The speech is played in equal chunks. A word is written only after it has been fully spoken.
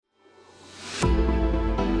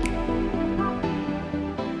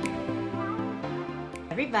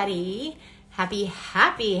everybody.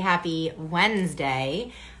 Happy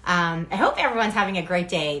Wednesday. I hope everyone's having a great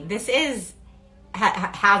day. This is,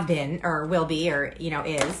 have been, or will be, or,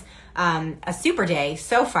 is a super day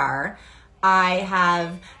so far. I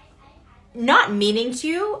have, not meaning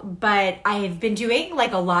to, but I've been doing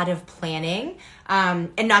like a lot of planning.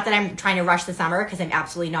 And not that I'm trying to rush the summer, because I'm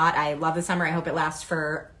absolutely not. I love the summer. I hope it lasts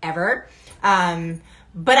forever.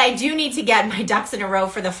 But I do need to get my ducks in a row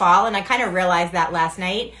for the fall. And I kind of realized that last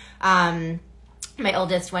night. My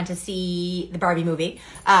oldest went to see the Barbie movie.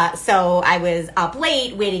 So I was up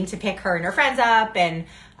late waiting to pick her and her friends up. And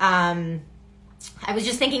I was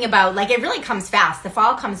just thinking about, like, it really comes fast. The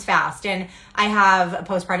fall comes fast. And I have a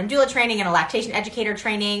postpartum doula training and a lactation educator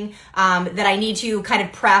training that I need to kind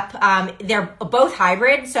of prep. They're both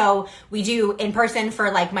hybrid. So we do in person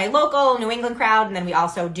for like my local New England crowd. And then we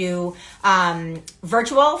also do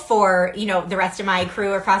virtual for, the rest of my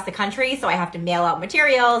crew across the country. So I have to mail out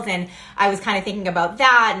materials. And I was kind of thinking about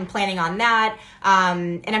that and planning on that.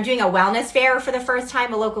 And I'm doing a wellness fair for the first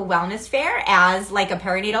time, a local wellness fair as like a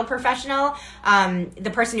perinatal professional.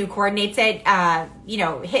 The person who coordinates it,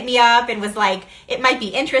 hit me up and was like, it might be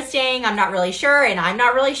interesting. I'm not really sure. And I'm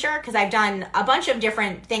not really sure because I've done a bunch of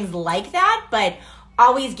different things like that, but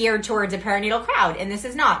always geared towards a perinatal crowd. And this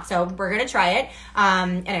is not. So we're going to try it.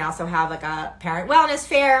 And I also have like a parent wellness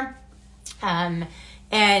fair.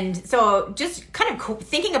 And so just kind of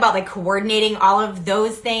thinking about like coordinating all of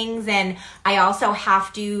those things. And I also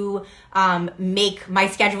have to make my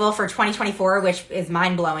schedule for 2024, which is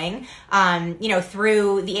mind blowing.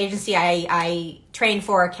 Through the agency I train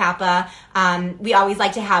for, Kappa, we always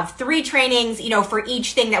like to have 3 trainings, for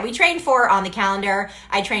each thing that we train for on the calendar.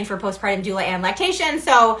 I train for postpartum doula and lactation.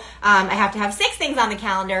 So I have to have 6 things on the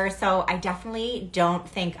calendar. So I definitely don't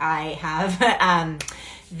think I have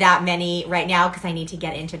that many right now because I need to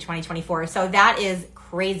get into 2024. So that is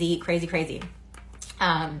crazy.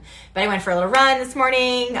 But I went for a little run this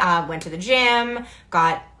morning, went to the gym,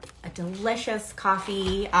 got a delicious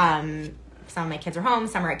coffee. Some of my kids are home,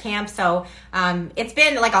 some are at camp. So it's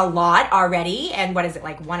been like a lot already. And what is it,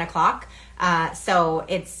 like 1 o'clock? So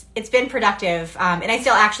it's been productive. And I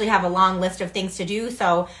still actually have a long list of things to do.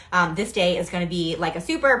 So this day is going to be like a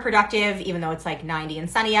super productive, even though it's like 90 and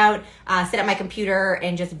sunny out, sit at my computer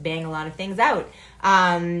and just bang a lot of things out.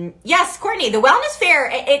 Yes, Courtney, the wellness fair,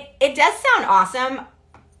 it does sound awesome.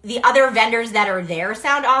 The other vendors that are there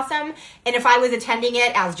sound awesome. And if I was attending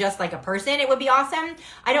it as just like a person, it would be awesome.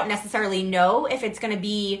 I don't necessarily know if it's going to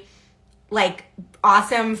be like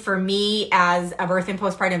awesome for me as a birth and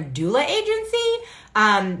postpartum doula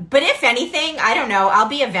agency. But if anything, I don't know, I'll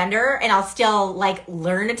be a vendor and I'll still like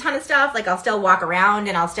learn a ton of stuff. Like I'll still walk around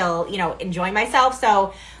and I'll still, enjoy myself.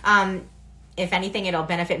 So, if anything, it'll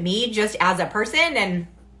benefit me just as a person. And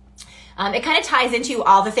it kind of ties into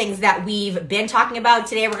all the things that we've been talking about.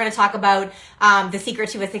 Today, we're going to talk about the secret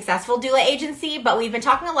to a successful doula agency, but we've been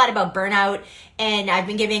talking a lot about burnout, and I've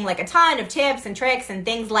been giving like a ton of tips and tricks and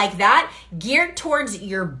things like that geared towards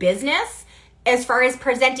your business as far as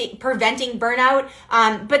preventing burnout.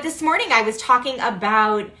 But this morning, I was talking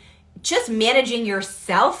about just managing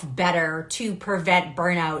yourself better to prevent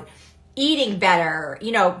burnout. Eating better,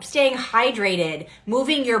 staying hydrated,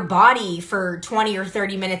 moving your body for 20 or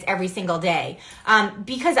 30 minutes every single day.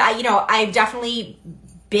 Because I've definitely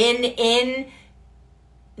been in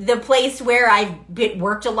the place where I've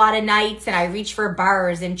worked a lot of nights and I reach for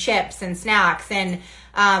bars and chips and snacks, and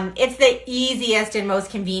it's the easiest and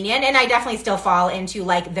most convenient. And I definitely still fall into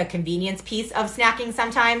like the convenience piece of snacking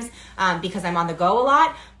sometimes because I'm on the go a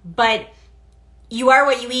lot. But you are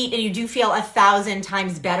what you eat, and you do feel 1,000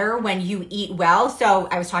 times better when you eat well. So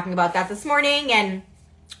I was talking about that this morning, and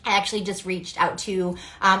I actually just reached out to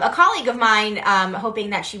a colleague of mine, hoping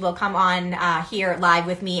that she will come on here live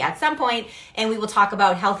with me at some point, and we will talk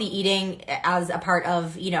about healthy eating as a part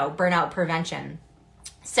of, burnout prevention.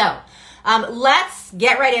 So let's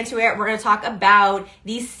get right into it. We're going to talk about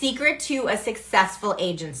the secret to a successful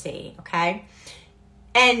agency, okay?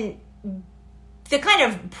 And the kind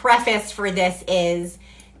of preface for this is,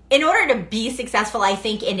 in order to be successful, I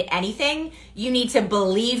think, in anything, you need to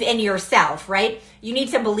believe in yourself, right? You need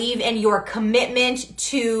to believe in your commitment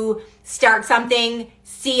to start something,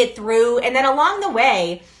 see it through, and then along the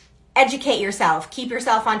way, educate yourself, keep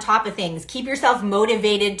yourself on top of things, keep yourself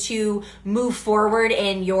motivated to move forward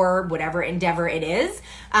in your whatever endeavor it is.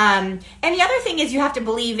 And the other thing is you have to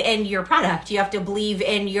believe in your product. You have to believe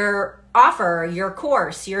in your offer, your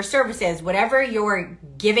course, your services, whatever you're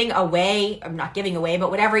giving away, not giving away,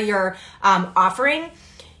 but whatever you're offering,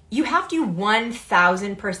 you have to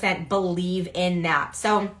 1,000% believe in that.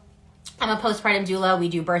 So I'm a postpartum doula. We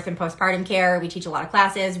do birth and postpartum care. We teach a lot of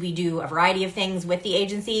classes. We do a variety of things with the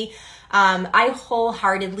agency. I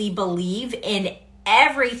wholeheartedly believe in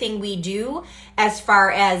everything we do as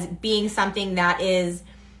far as being something that is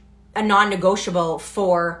a non-negotiable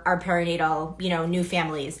for our perinatal, new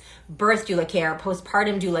families. Birth doula care,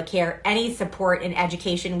 postpartum doula care, any support and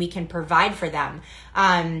education we can provide for them.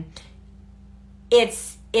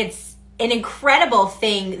 It's an incredible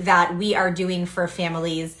thing that we are doing for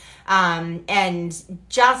families. And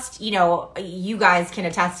just, you guys can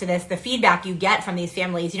attest to this, the feedback you get from these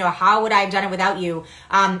families, how would I have done it without you?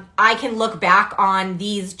 I can look back on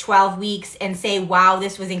these 12 weeks and say, wow,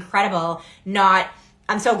 this was incredible. Not,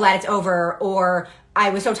 I'm so glad it's over, or I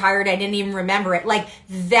was so tired I didn't even remember it. Like,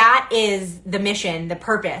 that is the mission, the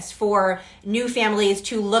purpose for new families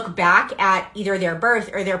to look back at either their birth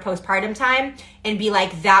or their postpartum time and be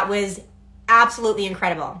like, that was absolutely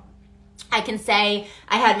incredible. I can say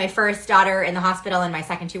I had my first daughter in the hospital and my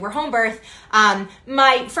second two were home birth.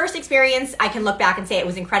 My first experience, I can look back and say it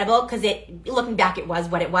was incredible because looking back, it was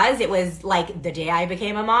what it was. It was like the day I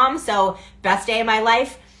became a mom. So best day of my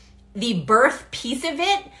life. The birth piece of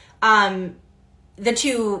it, the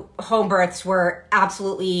two home births were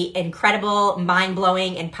absolutely incredible,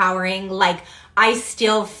 mind-blowing, empowering. Like, I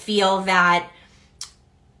still feel that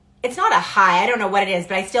it's not a high, I don't know what it is,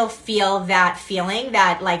 but I still feel that feeling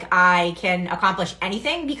that like I can accomplish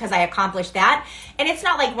anything because I accomplished that. And it's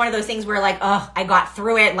not like one of those things where like, oh, I got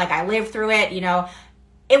through it, like I lived through it,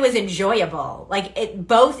 it was enjoyable. Like,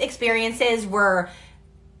 both experiences were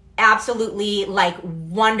absolutely like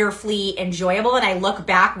wonderfully enjoyable. And I look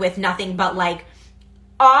back with nothing but like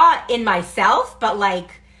awe in myself, but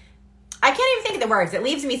like, I can't even think of the words. It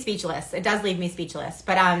leaves me speechless. It does leave me speechless.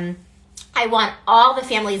 But, I want all the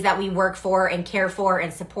families that we work for and care for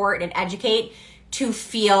and support and educate to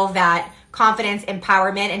feel that confidence,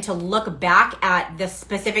 empowerment, and to look back at the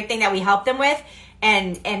specific thing that we help them with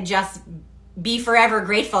and just be forever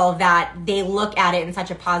grateful that they look at it in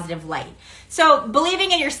such a positive light. So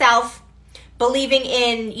believing in yourself, believing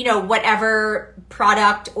in, whatever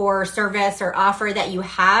product or service or offer that you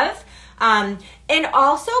have, and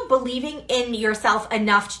also believing in yourself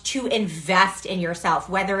enough to invest in yourself,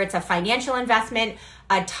 whether it's a financial investment,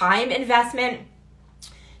 a time investment,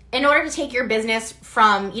 in order to take your business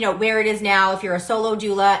from, where it is now, if you're a solo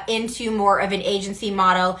doula, into more of an agency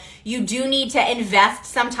model. You do need to invest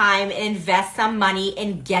some time and invest some money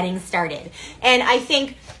in getting started. And I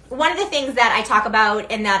think one of the things that I talk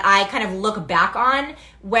about and that I kind of look back on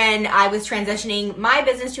when I was transitioning my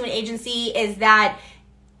business to an agency is that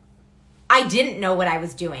I didn't know what I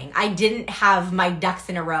was doing. I didn't have my ducks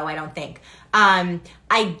in a row, I don't think.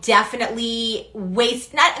 I definitely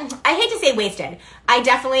I hate to say wasted.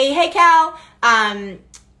 Hey Cal,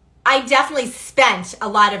 I definitely spent a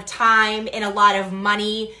lot of time and a lot of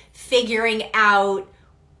money figuring out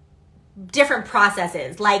different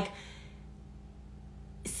processes, like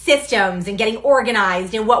systems and getting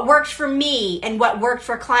organized and what worked for me and what worked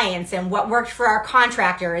for clients and what worked for our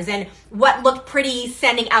contractors and what looked pretty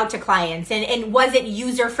sending out to clients and was it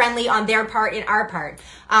user friendly on their part and our part.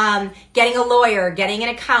 Getting a lawyer, getting an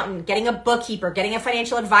accountant, getting a bookkeeper, getting a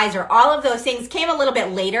financial advisor, all of those things came a little bit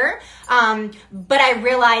later. But I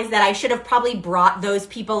realized that I should have probably brought those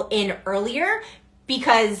people in earlier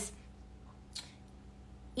because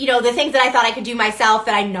the things that I thought I could do myself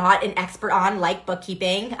that I'm not an expert on, like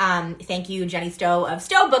bookkeeping. Thank you, Jenny Stowe of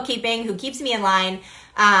Stowe Bookkeeping, who keeps me in line.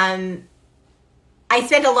 I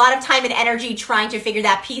spent a lot of time and energy trying to figure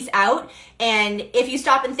that piece out. And if you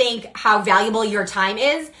stop and think how valuable your time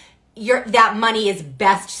is, that money is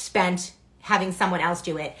best spent having someone else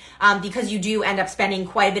do it, because you do end up spending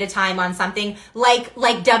quite a bit of time on something like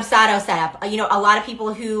Dubsado setup. A lot of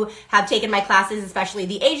people who have taken my classes, especially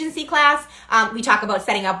the agency class, we talk about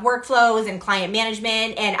setting up workflows and client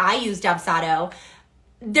management, and I use Dubsado.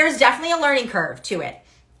 There's definitely a learning curve to it.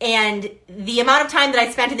 And the amount of time that I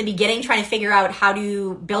spent in the beginning trying to figure out how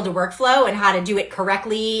to build a workflow and how to do it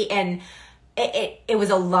correctly, and it was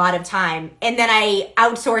a lot of time. And then I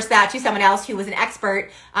outsourced that to someone else who was an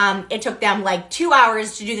expert. It took them like 2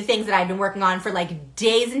 hours to do the things that I'd been working on for like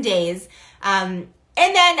days and days. And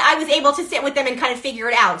then I was able to sit with them and kind of figure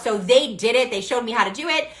it out. So they did it. They showed me how to do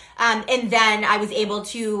it. And then I was able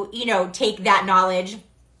to, take that knowledge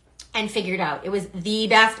and figure it out. It was the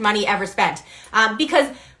best money ever spent. Because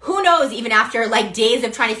who knows, even after like days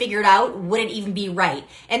of trying to figure it out, would it even be right?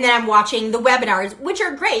 And then I'm watching the webinars, which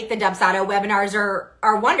are great. The Dubsado webinars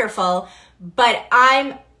are wonderful, but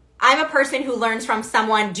I'm a person who learns from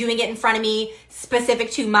someone doing it in front of me, specific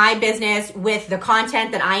to my business with the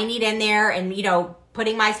content that I need in there and,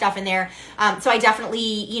 putting my stuff in there. So I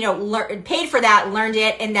definitely, paid for that, learned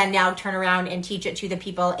it, and then now turn around and teach it to the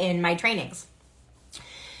people in my trainings.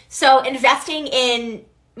 So investing in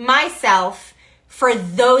myself for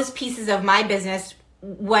those pieces of my business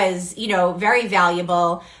was, very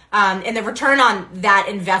valuable. And the return on that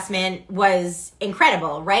investment was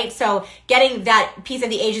incredible, right? So getting that piece of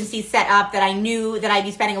the agency set up that I knew that I'd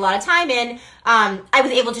be spending a lot of time in, I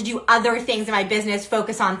was able to do other things in my business,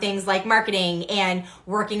 focus on things like marketing and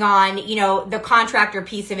working on, the contractor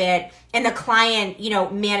piece of it and the client,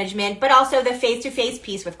 management, but also the face-to-face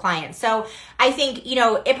piece with clients. So I think,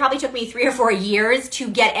 it probably took me 3 or 4 years to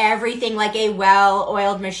get everything like a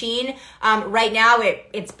well-oiled machine. Right now,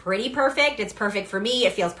 it's pretty perfect. It's perfect for me.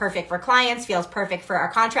 It feels perfect for clients, feels perfect for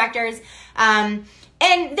our contractors.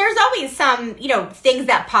 And there's always some, things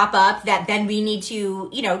that pop up that then we need to,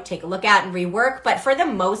 take a look at and rework. But for the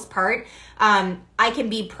most part, I can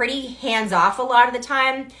be pretty hands off a lot of the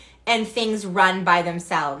time and things run by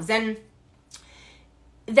themselves. And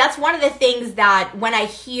that's one of the things that when I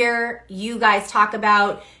hear you guys talk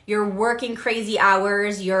about, you're working crazy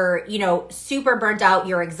hours, you're, super burnt out,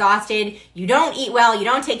 you're exhausted, you don't eat well, you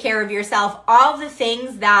don't take care of yourself, all the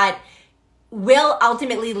things that will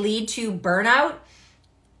ultimately lead to burnout,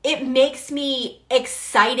 it makes me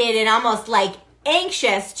excited and almost like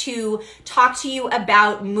anxious to talk to you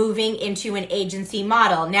about moving into an agency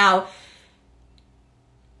model. Now,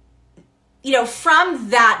 from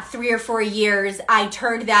that 3 or 4 years, I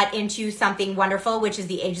turned that into something wonderful, which is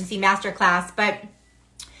the agency masterclass. But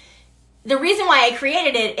the reason why I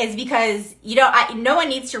created it is because, no one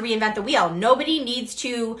needs to reinvent the wheel. Nobody needs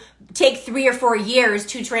to take 3 or 4 years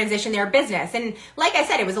to transition their business. And like I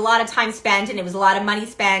said, it was a lot of time spent and it was a lot of money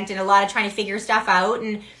spent and a lot of trying to figure stuff out.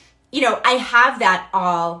 And, I have that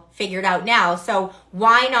all figured out now. So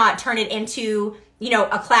why not turn it into,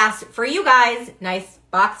 a class for you guys, nice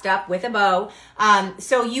boxed up with a bow,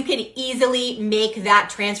 so you can easily make that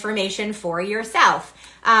transformation for yourself.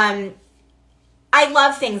 I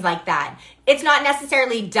love things like that. It's not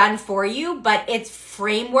necessarily done for you, but it's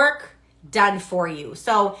framework done for you.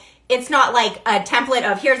 So it's not like a template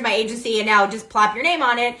of here's my agency and now just plop your name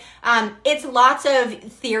on it. It's lots of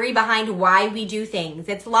theory behind why we do things.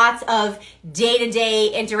 It's lots of day-to-day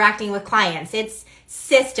interacting with clients. It's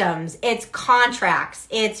systems, it's contracts,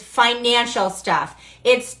 it's financial stuff,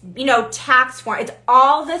 it's, tax form. It's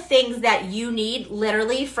all the things that you need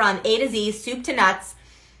literally from A to Z, soup to nuts,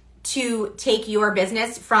 to take your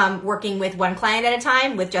business from working with one client at a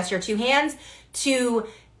time with just your 2 hands to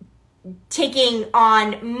taking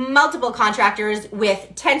on multiple contractors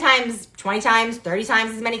with 10 times, 20 times, 30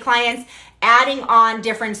 times as many clients, adding on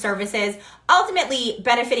different services, ultimately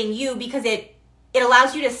benefiting you because it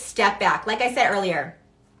allows you to step back. Like I said earlier,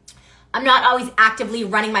 I'm not always actively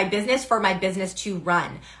running my business for my business to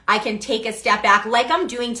run. I can take a step back like I'm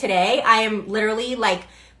doing today. I am literally like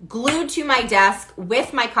glued to my desk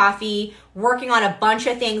with my coffee, working on a bunch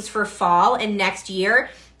of things for fall and next year.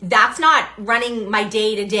 That's not running my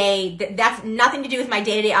day-to-day. That's nothing to do with my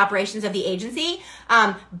day-to-day operations of the agency.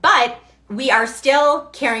 But we are still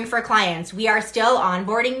caring for clients. We are still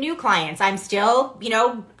onboarding new clients. I'm still,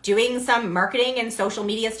 doing some marketing and social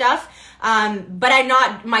media stuff. But I'm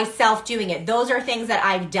not myself doing it. Those are things that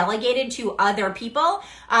I've delegated to other people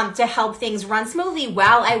to help things run smoothly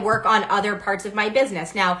while I work on other parts of my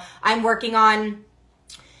business. Now, I'm working on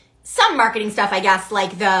some marketing stuff, I guess,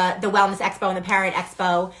 like the Wellness Expo and the Parent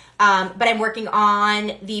Expo. But I'm working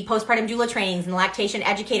on the postpartum doula trainings and lactation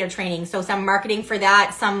educator training. So some marketing for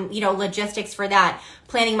that, some, logistics for that,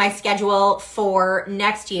 planning my schedule for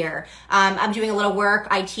next year. I'm doing a little work.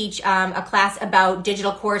 I teach a class about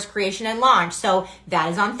digital course creation and launch. So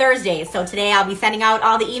that is on Thursdays. So today I'll be sending out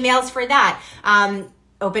all the emails for that.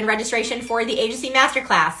 Open registration for the agency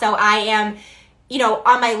masterclass. So I am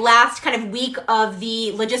on my last kind of week of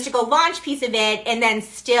the logistical launch piece of it, and then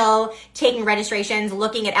still taking registrations,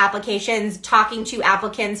 looking at applications, talking to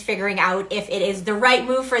applicants, figuring out if it is the right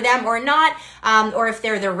move for them or not, or if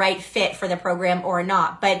they're the right fit for the program or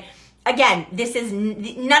not. But again,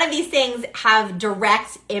 none of these things have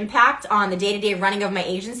direct impact on the day-to-day running of my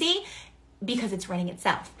agency because it's running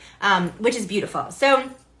itself, which is beautiful. So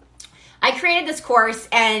I created this course,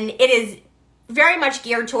 and it is very much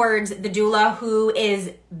geared towards the doula who is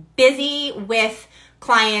busy with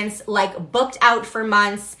clients, like booked out for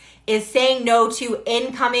months, is saying no to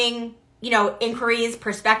incoming, inquiries,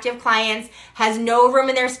 prospective clients, has no room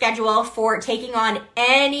in their schedule for taking on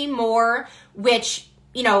any more, which,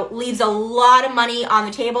 leaves a lot of money on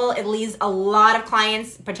the table. It leaves a lot of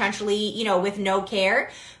clients potentially, with no care.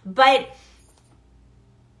 But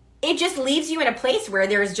it just leaves you in a place where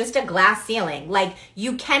there's just a glass ceiling. Like,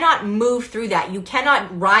 you cannot move through that. You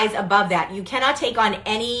cannot rise above that. You cannot take on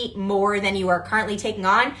any more than you are currently taking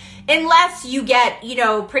on unless you get,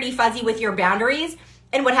 pretty fuzzy with your boundaries.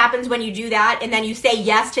 And what happens when you do that and then you say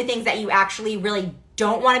yes to things that you actually really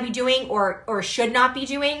don't want to be doing or should not be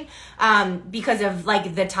doing because of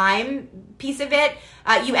like the time piece of it,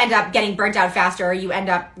 you end up getting burnt out faster. You end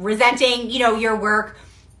up resenting, your work.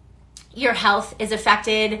 Your health is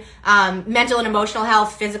affected, mental and emotional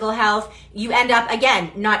health, physical health. You end up,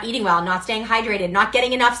 again, not eating well, not staying hydrated, not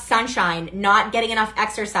getting enough sunshine, not getting enough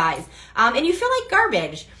exercise, and you feel like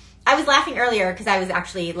garbage. I was laughing earlier because I was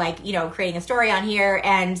actually creating a story on here,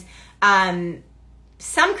 and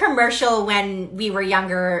some commercial when we were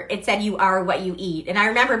younger, it said you are what you eat. And I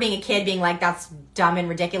remember being a kid being like, that's dumb and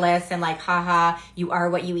ridiculous, and like, haha, you are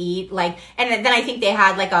what you eat. Like, and then I think they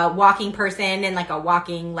had like a walking person and like a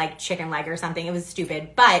walking like chicken leg or something. It was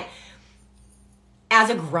stupid. But as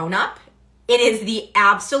a grown-up, it is the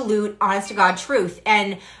absolute honest to God truth.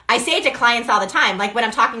 And I say it to clients all the time. Like when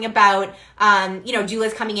I'm talking about,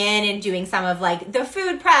 doulas coming in and doing some of like the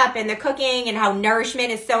food prep and the cooking and how nourishment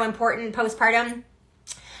is so important postpartum.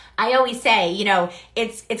 I always say,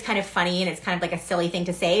 it's kind of funny and it's kind of like a silly thing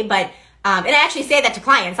to say, but, and I actually say that to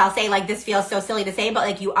clients. I'll say like, this feels so silly to say, but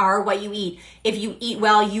like, you are what you eat. If you eat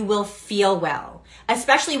well, you will feel well,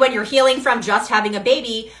 especially when you're healing from just having a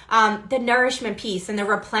baby. The nourishment piece and the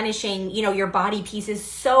replenishing, your body piece is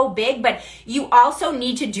so big, but you also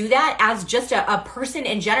need to do that as just a person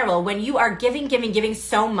in general. When you are giving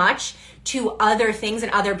so much to other things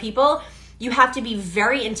and other people, you have to be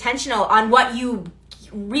very intentional on what you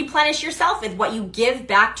replenish yourself with, what you give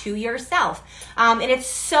back to yourself. And it's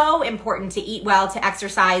so important to eat well, to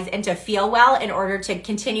exercise, and to feel well in order to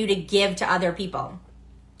continue to give to other people.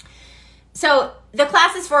 So the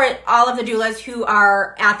class is for all of the doulas who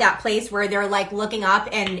are at that place where they're like looking up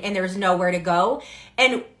and there's nowhere to go.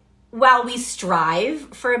 And while we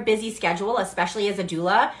strive for a busy schedule, especially as a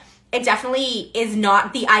doula, it definitely is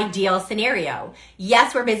not the ideal scenario.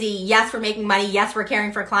 Yes, we're busy. Yes, we're making money. Yes, we're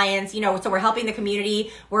caring for clients, so we're helping the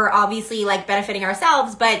community. We're obviously like benefiting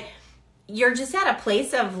ourselves, but you're just at a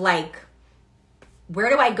place of like, where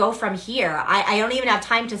do I go from here? I don't even have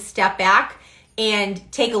time to step back and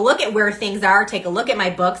take a look at where things are, take a look at my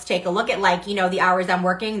books, take a look at like, the hours I'm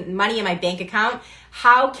working, money in my bank account.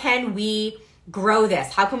 How can we grow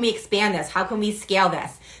this? How can we expand this? How can we scale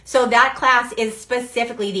this? So that class is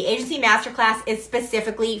specifically, the agency masterclass is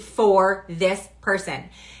specifically for this person.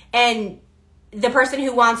 And the person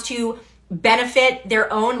who wants to benefit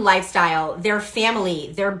their own lifestyle, their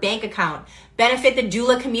family, their bank account, benefit the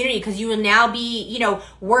doula community, because you will now be,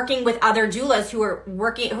 working with other doulas who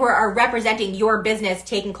are representing your business,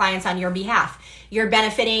 taking clients on your behalf. You're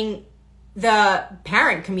benefiting the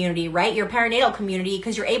parent community, right? Your perinatal community,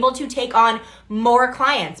 because you're able to take on more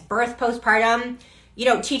clients, birth, postpartum,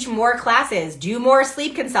 teach more classes, do more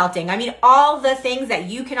sleep consulting. I mean, all the things that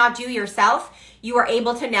you cannot do yourself, you are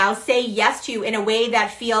able to now say yes to in a way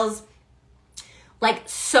that feels like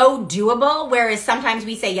so doable. Whereas sometimes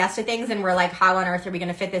we say yes to things and we're like, how on earth are we going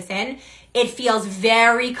to fit this in? It feels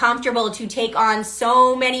very comfortable to take on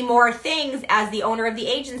so many more things as the owner of the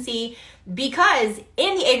agency, because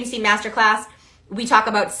in the agency masterclass, we talk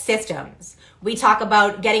about systems. We talk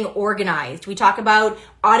about getting organized. We talk about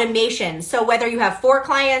automation. So whether you have 4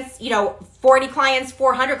 clients, 40 clients,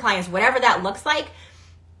 400 clients, whatever that looks like,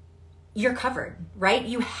 you're covered, right?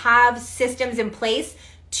 You have systems in place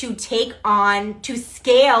to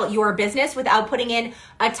scale your business without putting in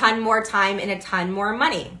a ton more time and a ton more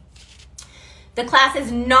money. The class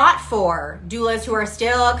is not for doulas who are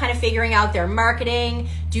still kind of figuring out their marketing,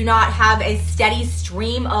 do not have a steady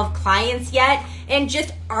stream of clients yet, and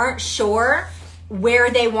just aren't sure where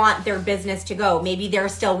they want their business to go. Maybe they're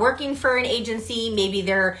still working for an agency. Maybe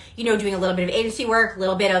they're, doing a little bit of agency work, a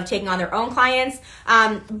little bit of taking on their own clients.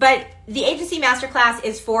 But the agency masterclass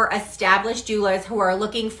is for established doulas who are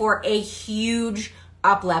looking for a huge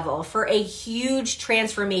up level, for a huge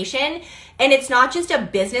transformation. And it's not just a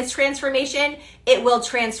business transformation. It will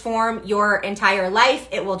transform your entire life.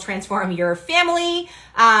 It will transform your family,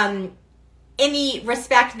 in the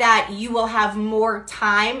respect that you will have more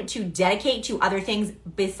time to dedicate to other things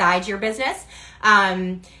besides your business.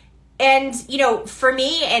 And, for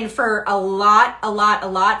me and for a lot,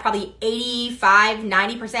 probably 85,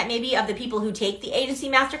 90% maybe of the people who take the agency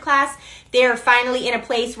masterclass, they're finally in a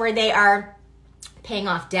place where they are paying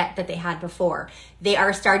off debt that they had before. They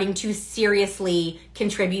are starting to seriously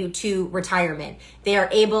contribute to retirement. They are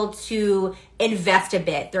able to invest a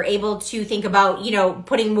bit. They're able to think about,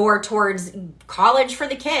 putting more towards college for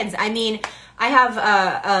the kids. I mean, I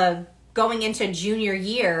have going into junior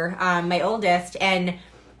year, my oldest, and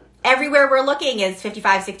everywhere we're looking is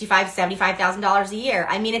 $55,000, $65,000, $75,000 a year.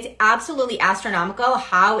 I mean, it's absolutely astronomical.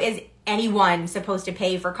 How is anyone supposed to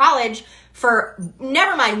pay for college for,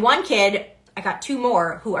 never mind one kid? I got two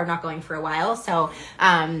more who are not going for a while. So,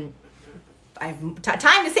 I have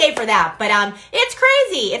time to save for that, but it's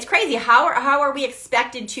crazy. It's crazy. How are we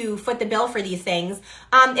expected to foot the bill for these things?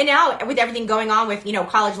 And now with everything going on with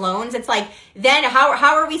college loans, it's like, then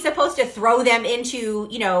how are we supposed to throw them into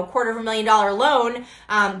 $250,000 loan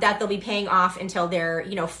that they'll be paying off until they're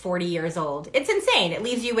 40 years old? It's insane. It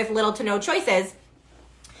leaves you with little to no choices.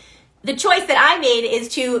 The choice that I made is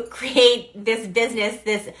to create this business,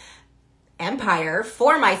 this empire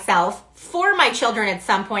for myself, for my children at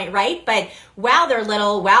some point, right? But while they're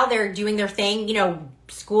little, while they're doing their thing,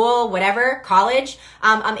 school, whatever, college,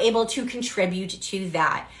 I'm able to contribute to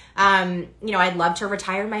that. I'd love to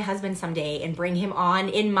retire my husband someday and bring him on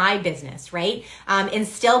in my business, right? And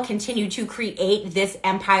still continue to create this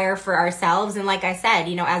empire for ourselves. And like I said,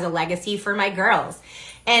 as a legacy for my girls.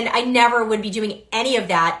 And I never would be doing any of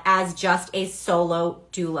that as just a solo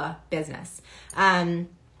doula business.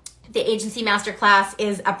 The agency masterclass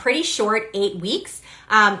is a pretty short 8 weeks.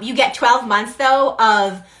 You get 12 months though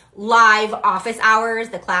of live office hours.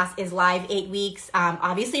 The class is live 8 weeks,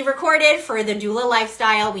 obviously recorded for the doula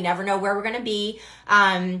lifestyle. We never know where we're going to be.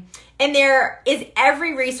 And there is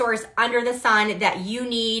every resource under the sun that you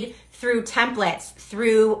need through templates,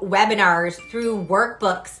 through webinars, through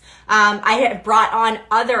workbooks. I have brought on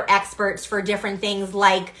other experts for different things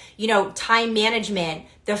like, time management,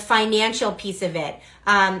 the financial piece of it.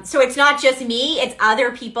 So it's not just me, it's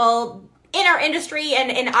other people in our industry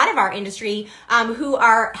and out of our industry who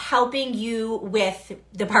are helping you with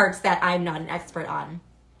the parts that I'm not an expert on.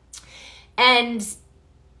 And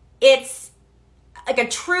it's like a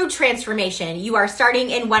true transformation. You are starting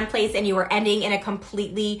in one place and you are ending in a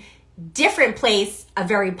completely different place, a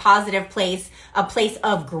very positive place, a place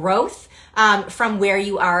of growth from where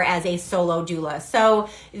you are as a solo doula. So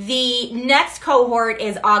the next cohort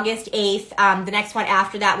is August 8th. The next one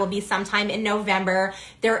after that will be sometime in November.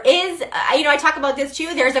 There is, I talk about this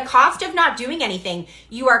too. There's a cost of not doing anything.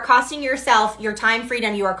 You are costing yourself your time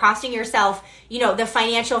freedom. You are costing yourself, the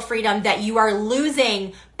financial freedom that you are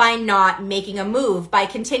losing by not making a move, by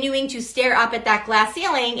continuing to stare up at that glass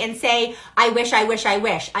ceiling and say, I wish, I wish, I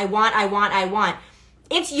wish, I want.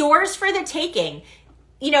 It's yours for the taking.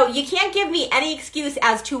 You can't give me any excuse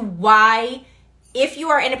as to why, if you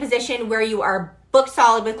are in a position where you are booked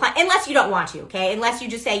solid with clients, unless you don't want to, okay? Unless you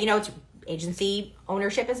just say, it's agency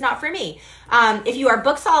ownership is not for me. If you are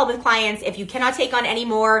booked solid with clients, if you cannot take on any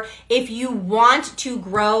more, if you want to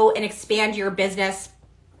grow and expand your business,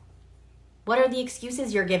 what are the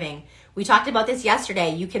excuses you're giving? We talked about this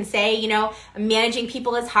yesterday. You can say, managing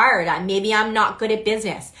people is hard. Maybe I'm not good at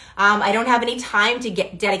business. I don't have any time to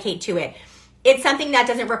dedicate to it. It's something that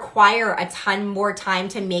doesn't require a ton more time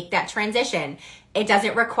to make that transition. It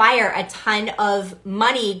doesn't require a ton of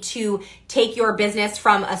money to take your business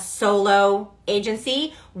from a solo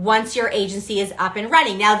agency once your agency is up and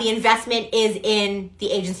running. Now, the investment is in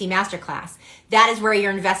the agency masterclass. That is where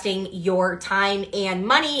you're investing your time and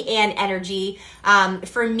money and energy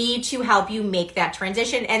for me to help you make that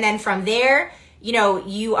transition. And then from there,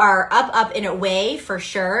 you are up and away for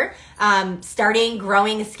sure. Starting,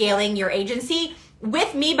 growing, scaling your agency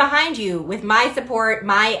with me behind you, with my support,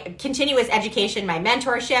 my continuous education, my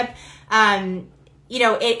mentorship.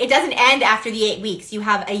 It doesn't end after the 8 weeks. You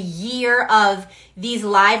have a year of these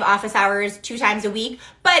live office hours 2 times a week.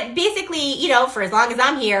 But basically, for as long as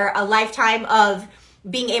I'm here, a lifetime of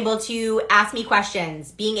being able to ask me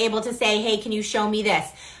questions, being able to say, hey, can you show me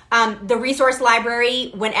this? The resource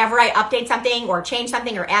library, whenever I update something or change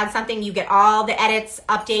something or add something, you get all the edits,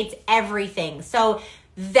 updates, everything. So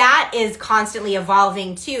that is constantly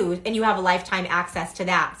evolving too, and you have a lifetime access to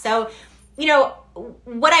that. So,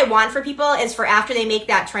 what I want for people is for after they make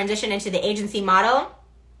that transition into the agency model,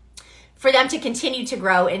 for them to continue to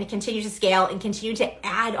grow and continue to scale and continue to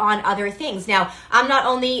add on other things. Now, I'm not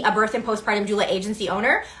only a birth and postpartum doula agency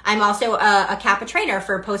owner, I'm also a CAPA trainer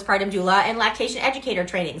for postpartum doula and lactation educator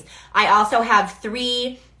trainings. I also have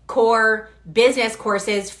 3 core business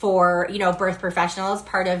courses for, birth professionals,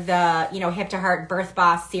 part of the, Hip to Heart Birth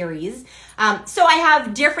Boss series. So I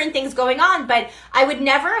have different things going on, but I would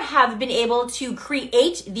never have been able to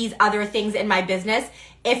create these other things in my business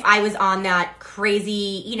if I was on that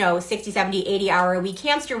crazy, 60, 70, 80 hour a week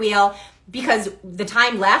hamster wheel, because the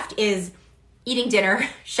time left is eating dinner,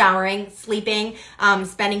 showering, sleeping,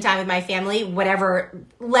 spending time with my family, whatever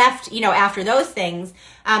left, after those things.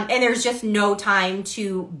 And there's just no time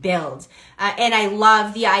to build. And I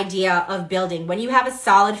love the idea of building. When you have a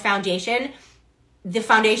solid foundation, the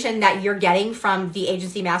foundation that you're getting from the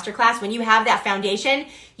agency masterclass, when you have that foundation,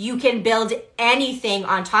 you can build anything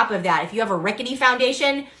on top of that. If you have a rickety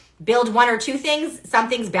foundation, build one or two things,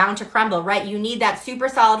 something's bound to crumble, right? You need that super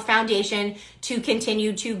solid foundation to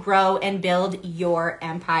continue to grow and build your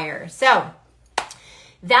empire. So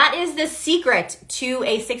that is the secret to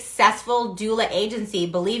a successful doula agency: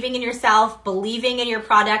 believing in yourself, believing in your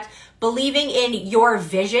product, believing in your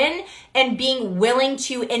vision, and being willing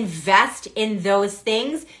to invest in those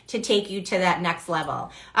things to take you to that next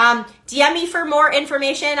level. DM me for more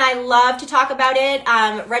information. I love to talk about it.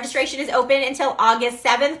 Registration is open until August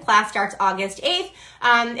 7th. Class starts August 8th.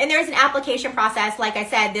 And there's an application process. Like I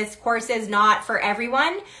said, this course is not for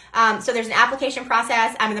everyone. So there's an application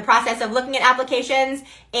process. I'm in the process of looking at applications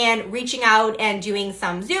and reaching out and doing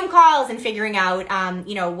some Zoom calls and figuring out,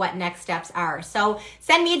 what next steps are. So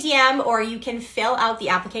send me a DM, or you can fill out the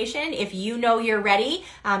application. If you know you're ready,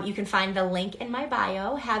 you can find the link in my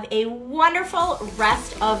bio. Have a wonderful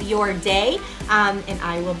rest of your day. And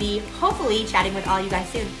I will be hopefully chatting with all you guys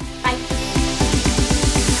soon. Bye.